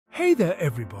Hey there,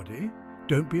 everybody.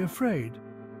 Don't be afraid.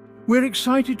 We're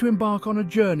excited to embark on a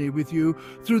journey with you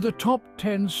through the top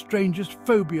 10 strangest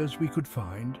phobias we could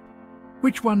find.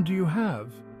 Which one do you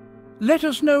have? Let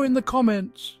us know in the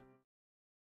comments.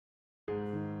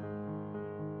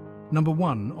 Number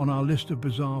 1 on our list of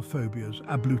bizarre phobias,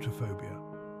 ablutophobia.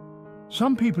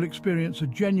 Some people experience a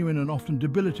genuine and often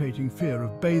debilitating fear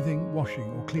of bathing,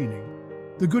 washing, or cleaning.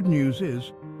 The good news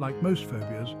is, like most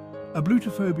phobias,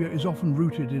 ablutophobia is often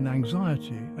rooted in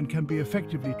anxiety and can be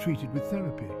effectively treated with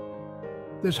therapy.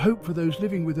 There's hope for those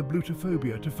living with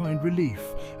ablutophobia to find relief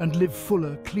and live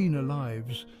fuller, cleaner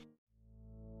lives.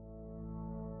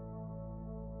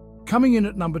 Coming in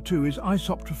at number 2 is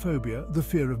Eisoptrophobia, the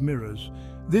fear of mirrors.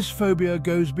 This phobia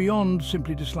goes beyond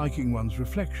simply disliking one's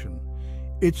reflection.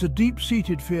 It's a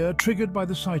deep-seated fear triggered by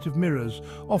the sight of mirrors,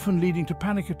 often leading to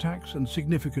panic attacks and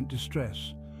significant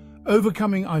distress.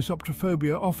 Overcoming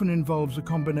Eisoptrophobia often involves a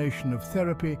combination of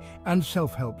therapy and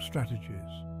self-help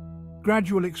strategies.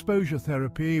 Gradual exposure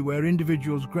therapy, where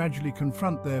individuals gradually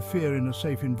confront their fear in a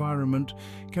safe environment,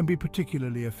 can be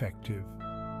particularly effective.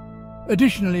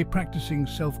 Additionally, practicing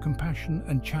self-compassion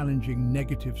and challenging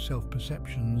negative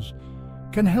self-perceptions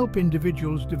can help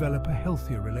individuals develop a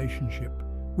healthier relationship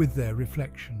with their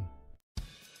reflection.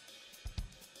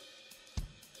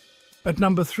 At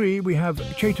number 3, we have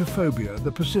Chaetophobia,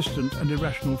 the persistent and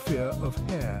irrational fear of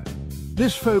hair.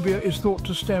 This phobia is thought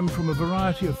to stem from a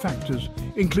variety of factors,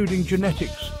 including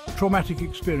genetics, traumatic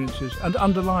experiences, and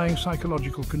underlying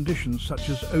psychological conditions such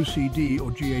as OCD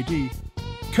or GAD.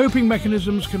 Coping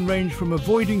mechanisms can range from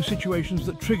avoiding situations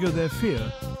that trigger their fear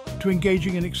to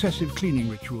engaging in excessive cleaning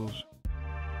rituals.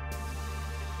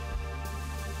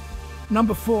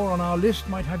 Number 4 on our list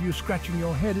might have you scratching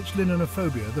your head. It's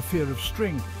linophobia, the fear of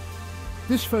string.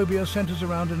 This phobia centers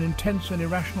around an intense and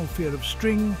irrational fear of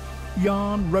string,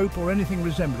 yarn, rope, or anything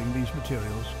resembling these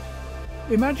materials.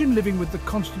 Imagine living with the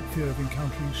constant fear of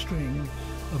encountering string,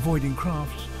 avoiding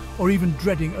crafts, or even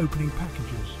dreading opening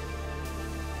packages.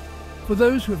 For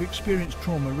those who have experienced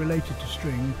trauma related to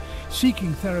string,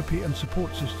 seeking therapy and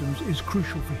support systems is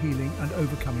crucial for healing and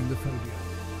overcoming the phobia.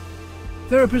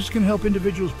 Therapists can help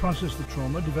individuals process the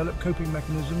trauma, develop coping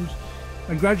mechanisms,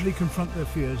 and gradually confront their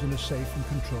fears in a safe and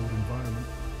controlled environment.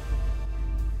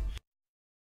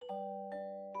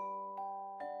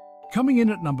 Coming in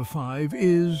at number 5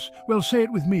 is, well, say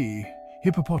it with me,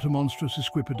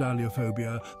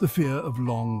 hippopotamonstrosesquipedaliophobia, the fear of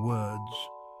long words.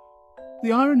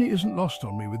 The irony isn't lost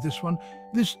on me with this one.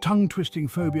 This tongue-twisting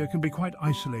phobia can be quite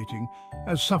isolating,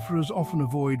 as sufferers often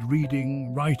avoid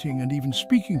reading, writing, and even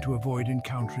speaking to avoid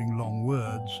encountering long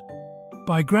words.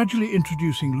 By gradually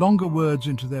introducing longer words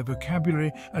into their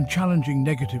vocabulary and challenging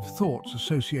negative thoughts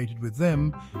associated with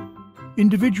them,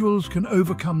 individuals can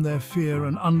overcome their fear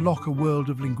and unlock a world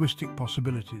of linguistic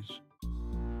possibilities.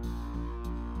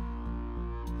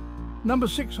 Number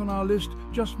 6 on our list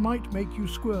just might make you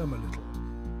squirm a little.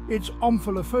 It's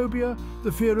omphallophobia,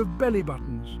 the fear of belly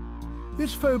buttons.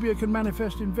 This phobia can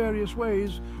manifest in various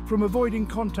ways, from avoiding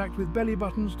contact with belly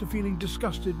buttons to feeling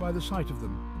disgusted by the sight of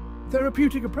them.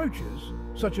 Therapeutic approaches,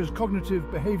 such as cognitive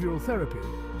behavioral therapy,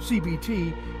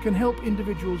 CBT, can help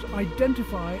individuals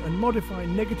identify and modify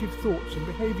negative thoughts and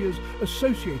behaviors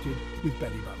associated with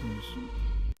belly buttons.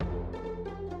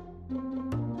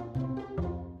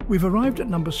 We've arrived at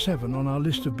number 7 on our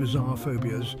list of bizarre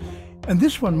phobias, and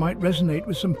this one might resonate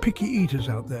with some picky eaters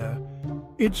out there.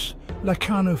 It's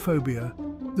lichenophobia,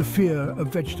 the fear of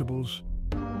vegetables.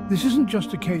 This isn't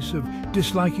just a case of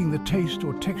disliking the taste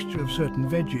or texture of certain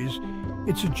veggies.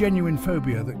 It's a genuine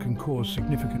phobia that can cause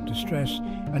significant distress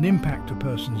and impact a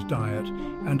person's diet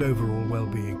and overall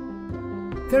well-being.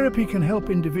 Therapy can help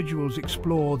individuals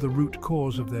explore the root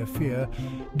cause of their fear,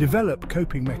 develop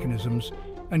coping mechanisms,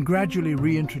 and gradually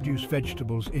reintroduce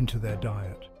vegetables into their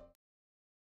diet.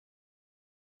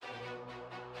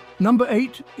 Number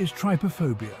 8 is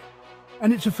trypophobia,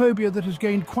 and it's a phobia that has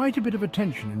gained quite a bit of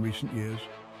attention in recent years.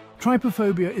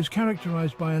 Trypophobia is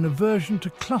characterized by an aversion to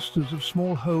clusters of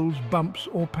small holes, bumps,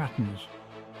 or patterns.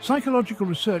 Psychological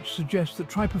research suggests that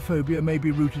trypophobia may be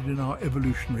rooted in our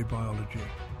evolutionary biology.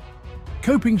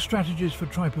 Coping strategies for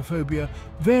trypophobia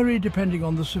vary depending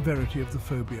on the severity of the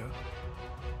phobia.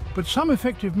 But some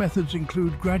effective methods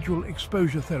include gradual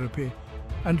exposure therapy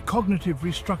and cognitive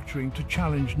restructuring to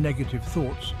challenge negative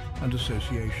thoughts and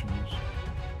associations.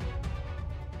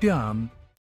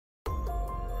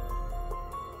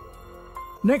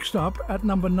 Next up, at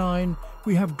number 9,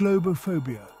 we have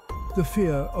globophobia, the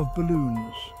fear of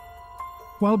balloons.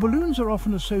 While balloons are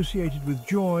often associated with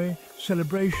joy,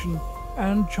 celebration,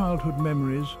 and childhood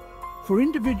memories, for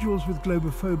individuals with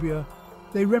globophobia,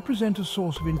 they represent a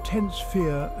source of intense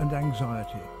fear and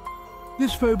anxiety.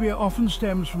 This phobia often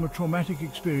stems from a traumatic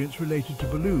experience related to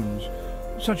balloons,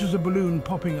 such as a balloon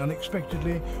popping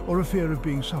unexpectedly or a fear of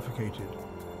being suffocated.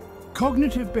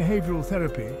 Cognitive behavioral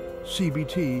therapy,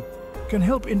 CBT, can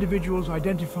help individuals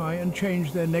identify and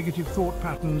change their negative thought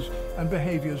patterns and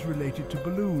behaviors related to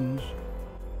balloons.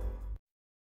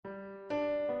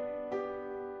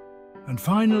 And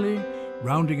finally,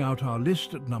 rounding out our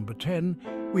list at number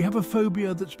 10, we have a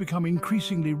phobia that's become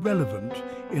increasingly relevant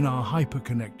in our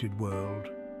hyper-connected world.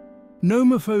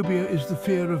 Nomophobia is the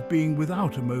fear of being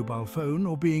without a mobile phone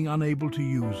or being unable to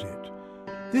use it.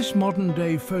 This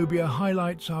modern-day phobia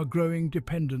highlights our growing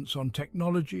dependence on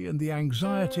technology and the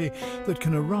anxiety that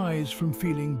can arise from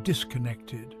feeling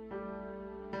disconnected.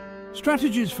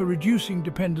 Strategies for reducing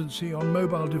dependency on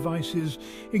mobile devices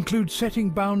include setting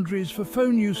boundaries for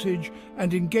phone usage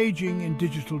and engaging in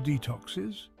digital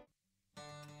detoxes.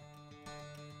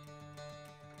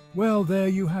 Well, there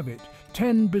you have it,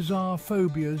 10 bizarre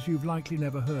phobias you've likely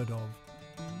never heard of.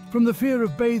 From the fear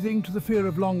of bathing to the fear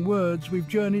of long words, we've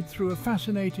journeyed through a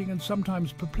fascinating and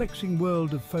sometimes perplexing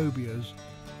world of phobias.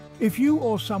 If you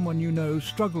or someone you know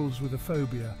struggles with a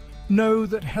phobia, know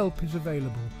that help is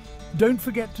available. Don't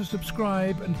forget to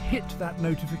subscribe and hit that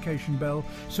notification bell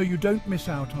so you don't miss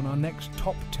out on our next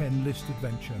top 10 list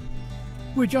adventure.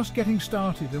 We're just getting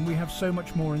started and we have so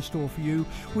much more in store for you.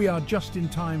 We are just in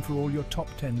time for all your top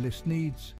 10 list needs.